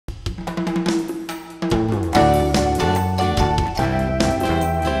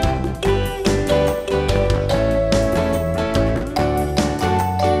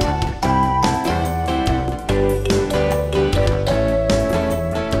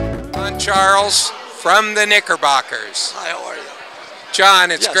Charles from the Knickerbockers. Hi, how are you?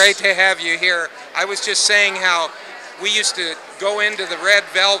 John, it's Yes. great to have you here. I was just saying how we used to go into the Red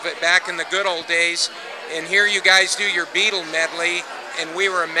Velvet back in the good old days and hear you guys do your Beatle medley, and we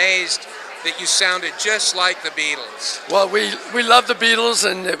were amazed that you sounded just like the Beatles. Well, we love the Beatles,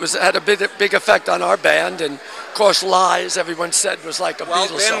 and it had a big effect on our band. And of course, Lies, everyone said, was like a Beatles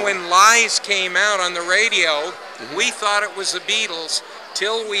song. Well, then when Lies came out on the radio, we thought it was the Beatles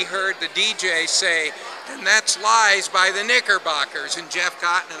till we heard the DJ say, and that's Lies by the Knickerbockers. And Jeff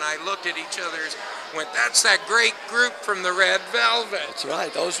Cotton and I looked at each other and went, that's that great group from the Red Velvet. That's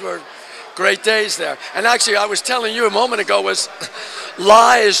right. Those were great days there. And actually, I was telling you a moment ago,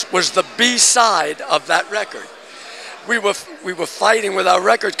 Lies was the B-side of that record. We were fighting with our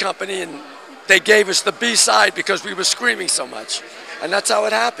record company, and they gave us the B-side because we were screaming so much. And that's how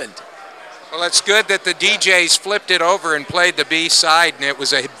it happened. Well, it's good that the DJs flipped it over and played the B-side, and it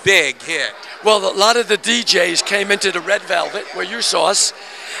was a big hit. Well, a lot of the DJs came into the Red Velvet, where you saw us,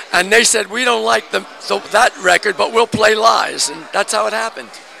 and they said, we don't like that record, but we'll play Lies. And that's how it happened.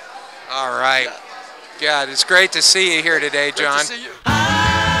 All right. God, it's great to see you here today, John. Great to see you.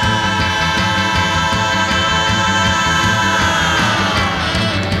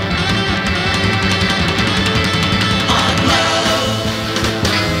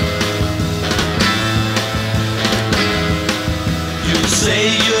 Say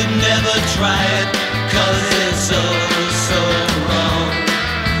you'd never try it, 'cause it's so wrong.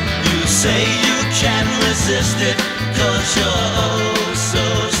 You say you can't resist it, 'cause you're oh so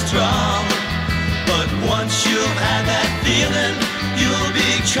strong. But once you've had that feeling, you'll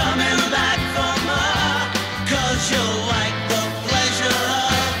be coming back for more, 'cause you like the pleasure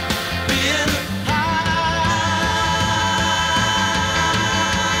of being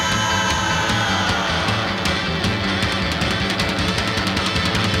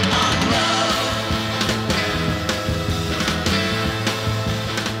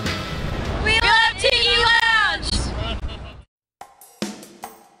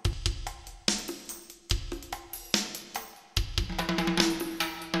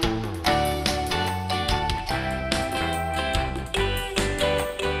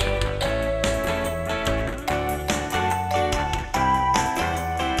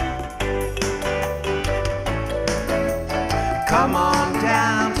Come on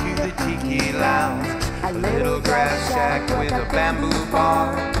down to the Tiki Lounge, a little grass shack with a bamboo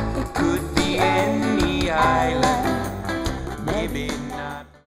bar. It could be any island, maybe not.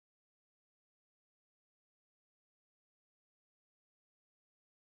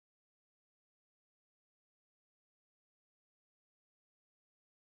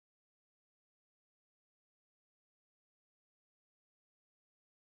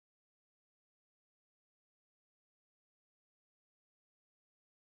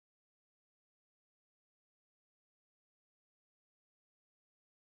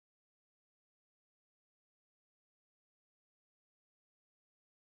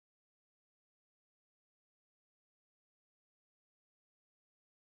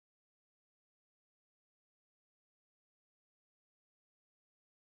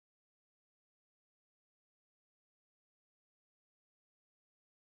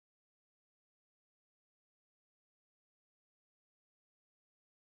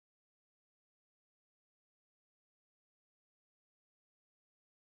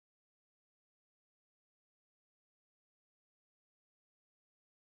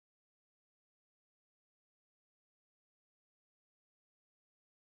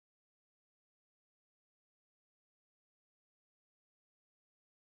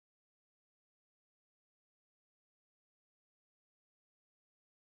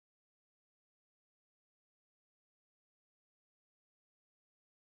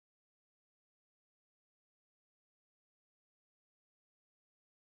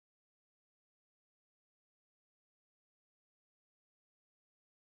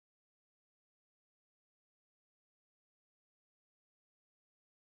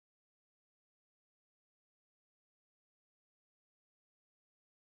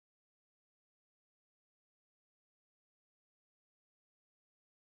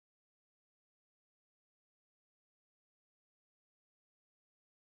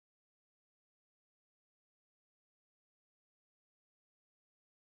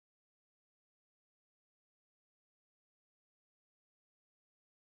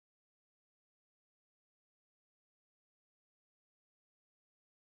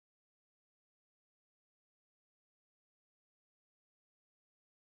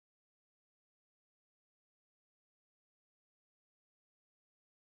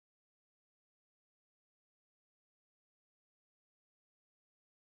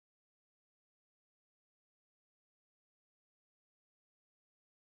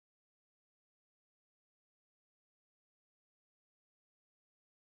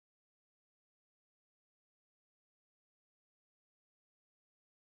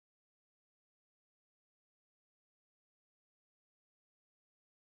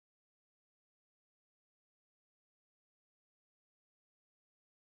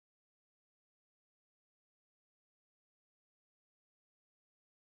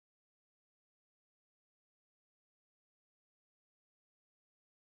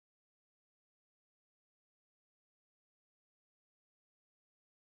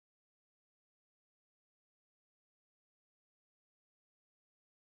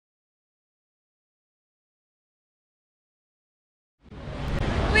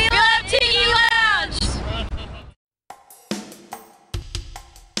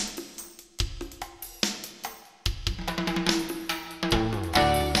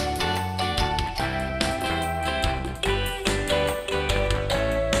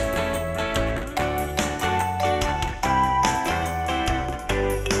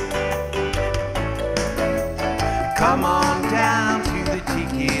 Come on down to the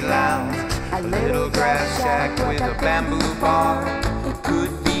Tiki Lounge, a little grass shack with a bamboo bar.